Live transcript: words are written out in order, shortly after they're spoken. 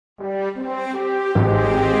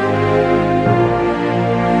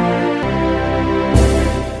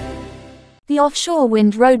The Offshore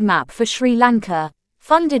Wind Roadmap for Sri Lanka,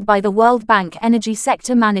 funded by the World Bank Energy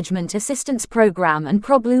Sector Management Assistance Programme and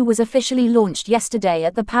PROBLUE, was officially launched yesterday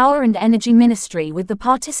at the Power and Energy Ministry with the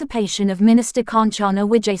participation of Minister Kanchana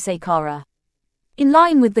Wijesekera. In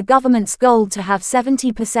line with the government's goal to have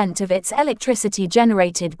 70% of its electricity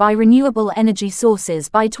generated by renewable energy sources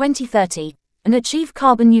by 2030, and achieve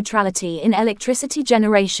carbon neutrality in electricity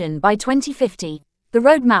generation by 2050, the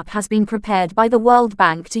roadmap has been prepared by the World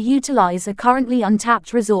Bank to utilize a currently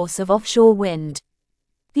untapped resource of offshore wind.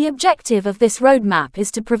 The objective of this roadmap is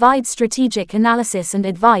to provide strategic analysis and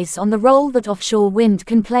advice on the role that offshore wind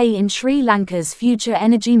can play in Sri Lanka's future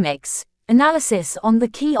energy mix, analysis on the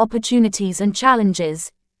key opportunities and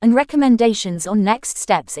challenges, and recommendations on next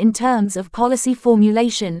steps in terms of policy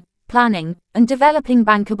formulation, planning, and developing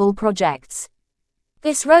bankable projects.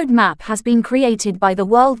 This roadmap has been created by the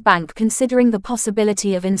World Bank considering the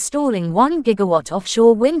possibility of installing 1 gigawatt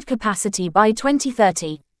offshore wind capacity by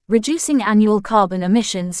 2030, reducing annual carbon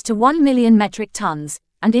emissions to 1 million metric tons,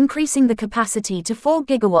 and increasing the capacity to 4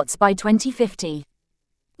 gigawatts by 2050.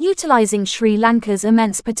 Utilizing Sri Lanka's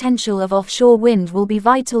immense potential of offshore wind will be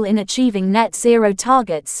vital in achieving net zero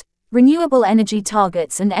targets, renewable energy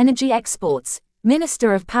targets and energy exports,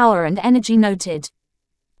 Minister of Power and Energy noted.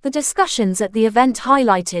 The discussions at the event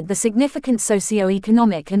highlighted the significant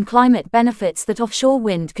socio-economic and climate benefits that offshore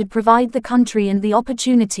wind could provide the country and the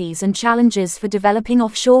opportunities and challenges for developing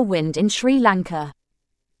offshore wind in Sri Lanka.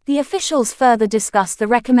 The officials further discussed the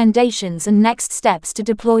recommendations and next steps to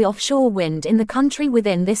deploy offshore wind in the country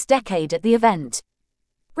within this decade at the event.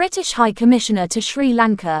 British High Commissioner to Sri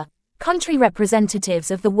Lanka, country representatives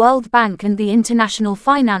of the World Bank and the International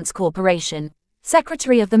Finance Corporation,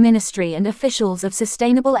 Secretary of the Ministry and officials of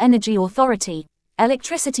Sustainable Energy Authority,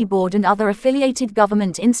 Electricity Board and other affiliated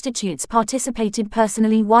government institutes participated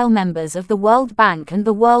personally, while members of the World Bank and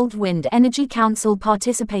the World Wind Energy Council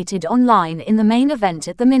participated online in the main event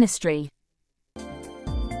at the ministry.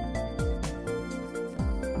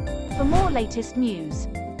 For more latest news,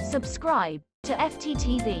 subscribe to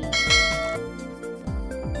FTTV.